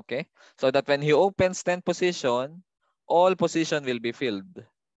 Okay? So that when he opens 10 position, all position will be filled.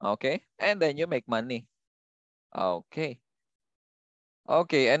 Okay? And then you make money. Okay.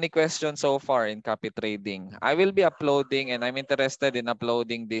 Okay, any questions so far in copy trading? I will be uploading and I'm interested in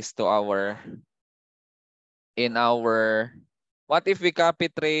uploading this to our what if we copy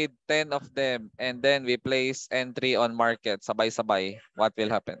trade 10 of them and then we place entry on market sabay-sabay? What will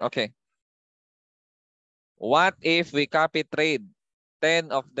happen? Okay. What if we copy trade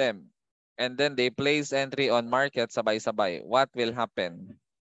 10 of them and then they place entry on market sabay-sabay? What will happen?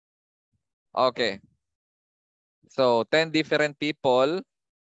 Okay. So 10 different people.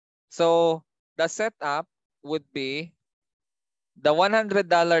 So the setup would be the $100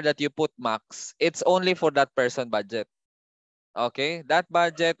 that you put max, it's only for that person budget. Okay? That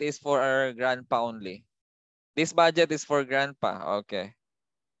budget is for our grandpa only. This budget is for grandpa. Okay.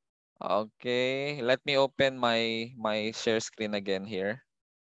 Okay. Let me open my share screen again here.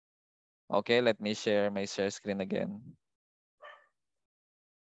 Okay, let me share my share screen again.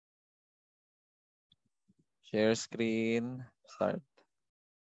 Share screen. Start.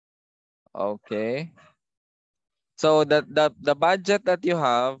 Okay. So the budget that you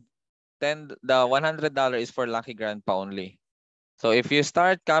have, the $100 is for Lucky Grandpa only. So if you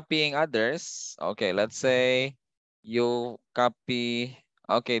start copying others, okay, let's say you copy,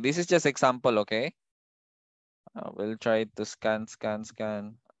 okay, this is just example, okay? We'll try to scan.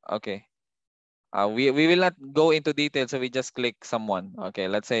 Okay. We will not go into detail, so we just click someone. Okay,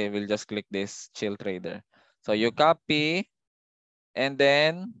 let's say we'll just click this chill trader. So you copy, and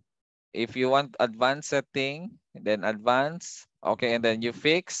then if you want advanced setting, then advance. Okay, and then you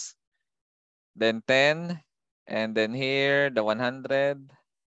fix, then 10, and then here the 100.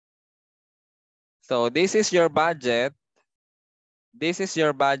 So this is your budget. This is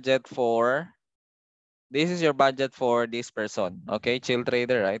your budget for this person. Okay, chill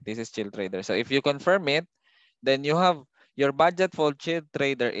trader, right? This is chill trader. So if you confirm it, then you have your budget for chill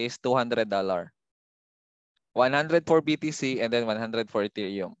trader is $200. 100 for BTC and then 100 for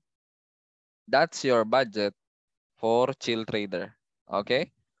Ethereum. That's your budget for chill trader.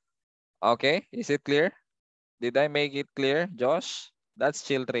 Okay? Okay, is it clear? Did I make it clear, Josh? That's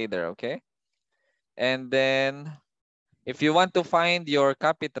chill trader, okay? And then if you want to find your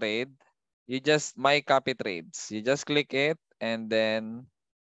copy trade, you just my copy trades. You just click it and then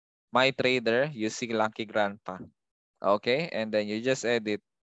my trader, you see Lucky Grandpa. Okay? And then you just edit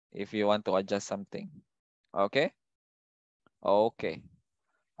if you want to adjust something. Okay? Okay.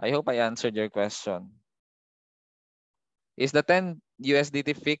 I hope I answered your question. Is the 10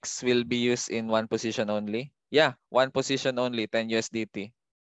 USDT fix will be used in one position only? Yeah, one position only, 10 USDT.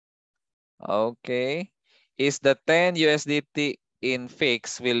 Okay. Is the 10 USDT in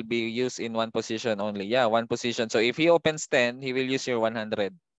fix will be used in one position only? Yeah, one position. So if he opens 10, he will use your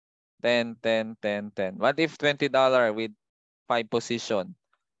 100. 10, 10, 10, 10. What if $20 with 5 position?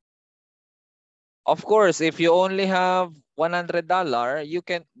 Of course, if you only have $100, you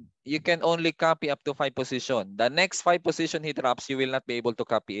can only copy up to 5 position. The next 5 position he drops, you will not be able to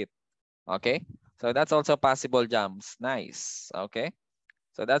copy it. Okay? So that's also possible, Jams. Nice. Okay?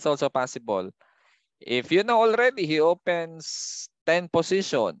 So that's also possible. If you know already he opens 10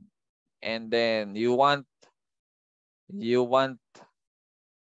 position and then you want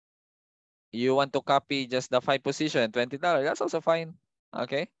to copy just the 5 position, $20, that's also fine.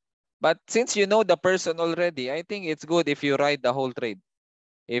 Okay? But since you know the person already, I think it's good if you write the whole trade.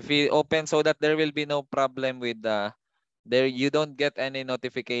 If he opens so that there will be no problem with the there you don't get any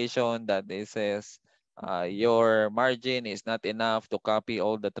notification that it says your margin is not enough to copy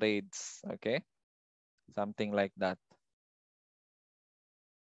all the trades. Okay? Something like that.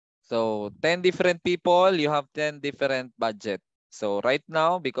 So 10 different people, you have 10 different budget. So right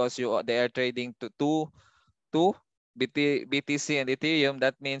now, because they are trading to two BTC and Ethereum,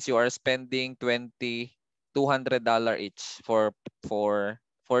 that means you are spending $200 each for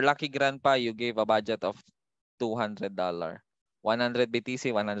Lucky Grandpa. You gave a budget of $200, 100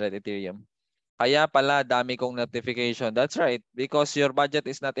 BTC, 100 Ethereum. Kaya pala dami kong notification. That's right, because your budget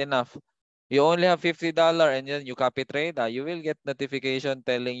is not enough. You only have $50 and then you copy trade, you will get notification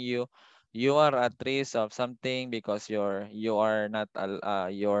telling you you are at risk of something because you are not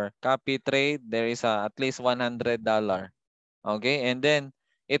your copy trade there is at least $100. Okay, and then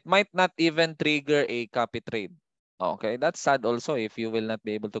it might not even trigger a copy trade. Okay, that's sad also if you will not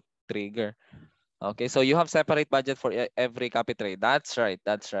be able to trigger. Okay, so you have separate budget for every copy trade. That's right,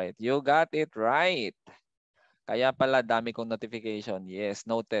 that's right. You got it right. Kaya pala dami kong notification. Yes,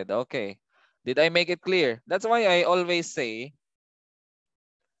 noted. Okay. Did I make it clear? That's why I always say,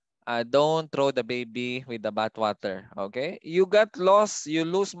 don't throw the baby with the bathwater. Okay? You got lost, you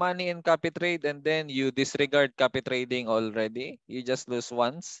lose money in copy trade and then you disregard copy trading already. You just lose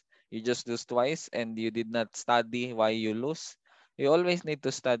once, you just lose twice, and you did not study why you lose. You always need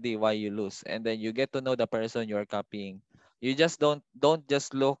to study why you lose, and then you get to know the person you're copying. You just don't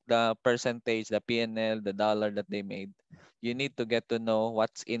just look the percentage, the PNL, the dollar that they made. You need to get to know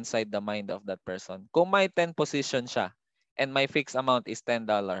what's inside the mind of that person. Kung may 10 position siya and my fixed amount is $10,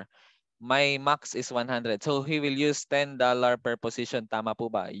 my max is 100. So he will use $10 per position. Tama po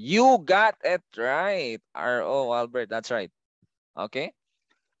ba? You got it right. R.O. Albert, that's right. Okay?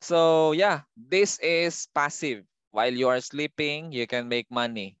 So yeah, this is passive. While you are sleeping, you can make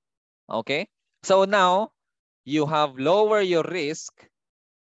money. Okay? So now, you have lower your risk.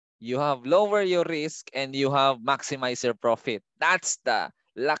 You have lower your risk and you have maximize your profit. That's the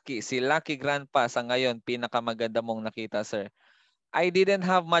lucky. Si Lucky Grandpa sa ngayon, pinakamaganda mong nakita, sir. I didn't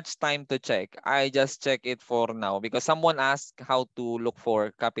have much time to check. I just check it for now because someone asked how to look for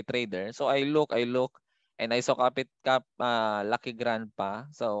copy trader. So I look, and I saw Lucky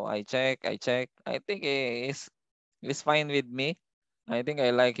Grandpa. So I check. I think it's fine with me. I think I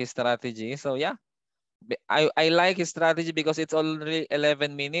like his strategy. So yeah, I like his strategy because it's already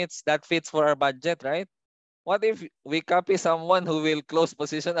 11 minutes. That fits for our budget, right? What if we copy someone who will close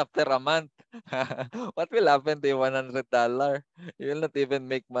position after a month? What will happen to your $100? You will not even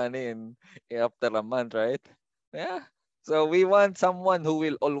make money after a month, right? Yeah. So we want someone who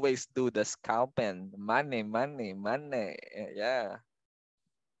will always do the scalping. Money, money, money. Yeah.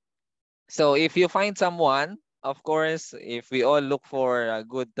 So if you find someone, of course, if we all look for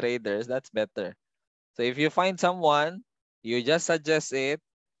good traders, that's better. So if you find someone, you just suggest it,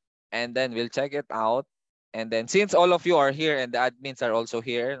 and then we'll check it out. And then since all of you are here and the admins are also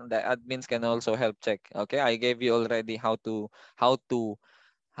here, the admins can also help check. Okay, I gave you already how to how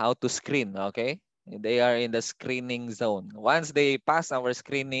to screen. Okay, they are in the screening zone. Once they pass our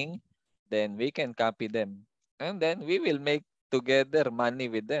screening, then we can copy them, and then we will make together money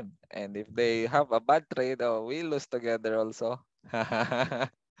with them. And if they have a bad trade, oh, we lose together also.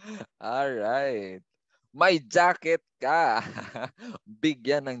 All right. May jacket ka.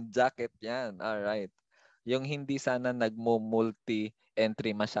 Bigyan ng jacket yan. Alright. Yung hindi sana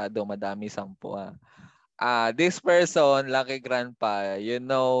nagmo-multi-entry masyado, madami 10 ah. This person, Lucky Grandpa, you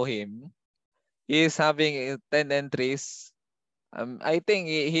know him. He is having 10 entries. I think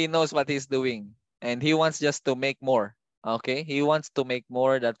he knows what he's doing. And he wants just to make more. Okay? He wants to make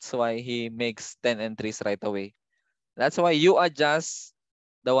more. That's why he makes 10 entries right away. That's why you adjust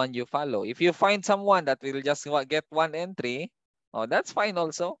the one you follow. If you find someone that will just get 1 entry, oh, that's fine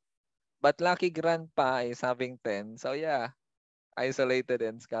also. But Lucky Grandpa is having 10. So yeah, isolated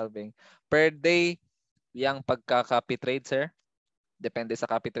and scalping. Per day, yung pagka-copy trade, sir. Depende sa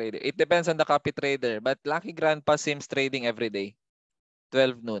copy trader. It depends on the copy trader. But Lucky Grandpa seems trading every day.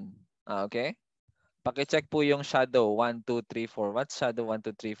 12 noon. Okay? Paki-check po yung shadow. 1, 2, 3, 4. What's shadow 1,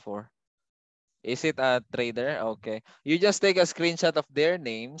 2, 3, 4? Is it a trader? Okay. You just take a screenshot of their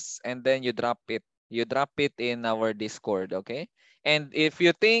names and then you drop it. You drop it in our Discord, okay? And if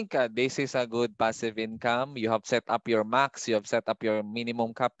you think this is a good passive income, you have set up your max, you have set up your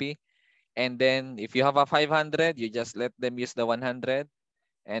minimum copy, and then if you have a 500, you just let them use the 100,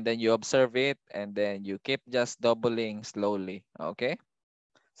 and then you observe it, and then you keep just doubling slowly, okay?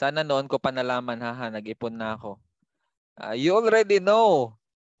 Sana noon ko pa nalaman, haha, nag-ipon na ako. You already know,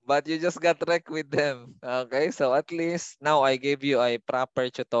 but you just got wrecked with them. Okay, so at least now I gave you a proper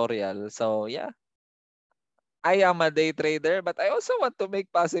tutorial. So yeah, I am a day trader, but I also want to make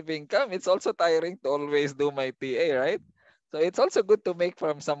passive income. It's also tiring to always do my TA, right? So it's also good to make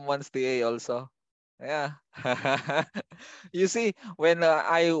from someone's TA also. Yeah. You see, when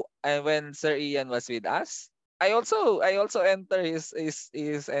when Sir Ian was with us, I also enter his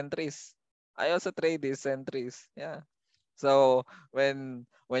entries. I also trade his entries. Yeah. So when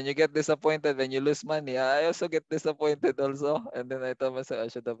you get disappointed, when you lose money, I also get disappointed also. And then I told myself I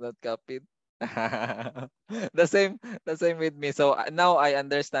should have not copied. the same the same with me. So now I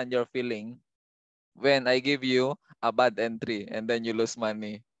understand your feeling when I give you a bad entry and then you lose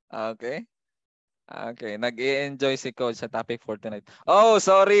money. Okay? Okay, nag-i-enjoy si coach sa topic for tonight. Oh,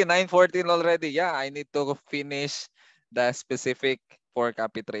 sorry, 9:14 already. Yeah, I need to finish the specific for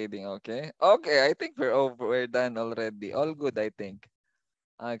copy trading, okay? Okay, I think we're done already. All good, I think.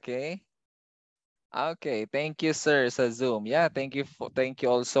 Okay. Okay, thank you sir sa Zoom. Yeah, thank you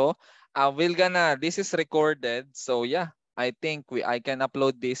also. This is recorded. So yeah, I think I can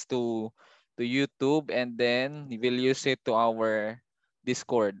upload this to YouTube and then we'll use it to our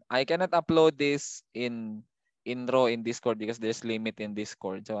Discord. I cannot upload this in raw in Discord because there's limit in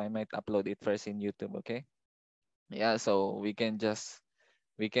Discord. So I might upload it first in YouTube, okay? Yeah, so we can just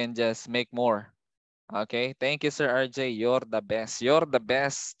make more. Okay, thank you, Sir RJ. You're the best. You're the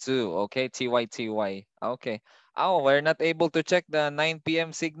best too. Okay, TY. Okay. Oh, we're not able to check the 9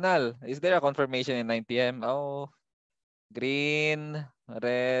 p.m. signal. Is there a confirmation in 9 p.m.? Oh, green,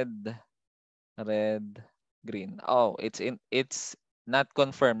 red, red, green. Oh, it's not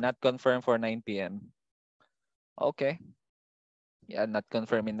confirmed. Not confirmed for 9 p.m. Okay. Yeah, not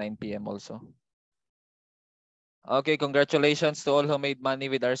confirmed in 9 p.m. also. Okay, congratulations to all who made money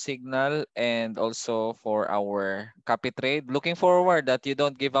with our signal and also for our copy trade. Looking forward that you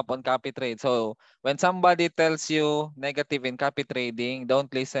don't give up on copy trade. So when somebody tells you negative in copy trading, don't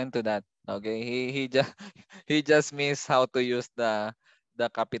listen to that. Okay, he just he just miss how to use the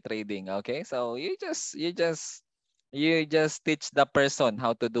copy trading. Okay, so you just teach the person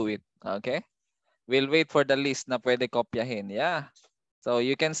how to do it. Okay, we'll wait for the list na pwede kopyahin. Yeah, so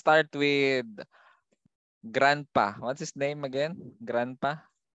you can start with Grandpa. What's his name again? Grandpa?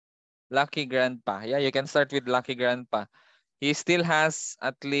 Lucky Grandpa. Yeah, you can start with Lucky Grandpa. He still has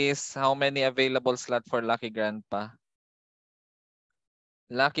at least how many available slot for Lucky Grandpa?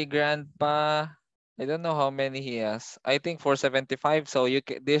 Lucky Grandpa. I don't know how many he has. I think 475. So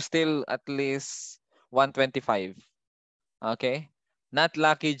there's still at least 125. Okay. Not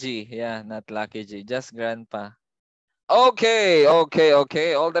Lucky G. Yeah, not Lucky G. Just Grandpa. Okay, okay,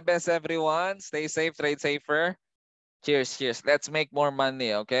 okay. All the best, everyone. Stay safe, trade safer. Cheers, cheers. Let's make more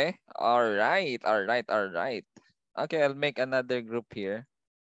money, okay? All right, all right, all right. Okay, I'll make another group here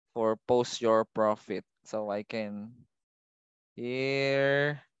for post your profit. So I can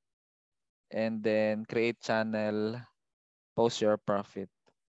here and then create channel, post your profit.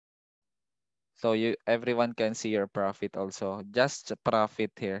 So everyone can see your profit also. Just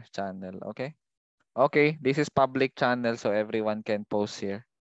profit here channel, okay? Okay, this is public channel so everyone can post here.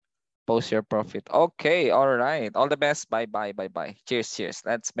 Post your profit. Okay, all right. All the best. Bye bye. Bye bye. Cheers, cheers.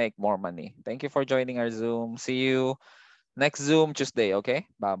 Let's make more money. Thank you for joining our Zoom. See you next Zoom Tuesday, okay?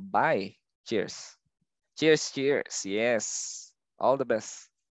 Bye bye. Cheers. Cheers, cheers. Yes. All the best.